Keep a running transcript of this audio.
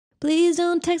Please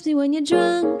don't text me when you're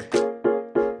drunk.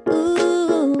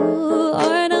 Ooh,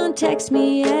 or don't text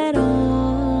me at all.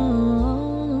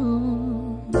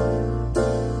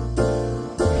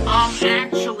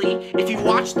 Actually, if you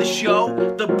watch the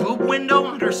show, the boob window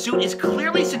on her suit is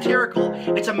clearly satirical.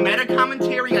 It's a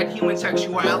meta-commentary on human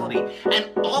sexuality,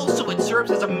 and also it serves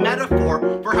as a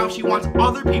metaphor for how she wants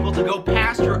other people to go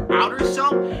past her outer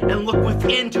self and look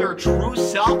within to her true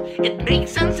self. It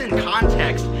makes sense in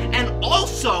context, and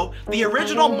also, the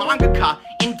original mangaka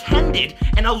intended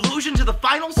an allusion to the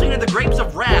final scene of The Grapes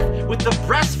of Wrath with the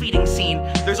breastfeeding scene.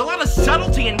 There's a lot of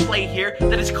subtlety in play here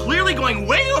that is clearly going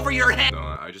way over your head. No,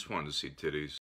 I just wanted to see titties.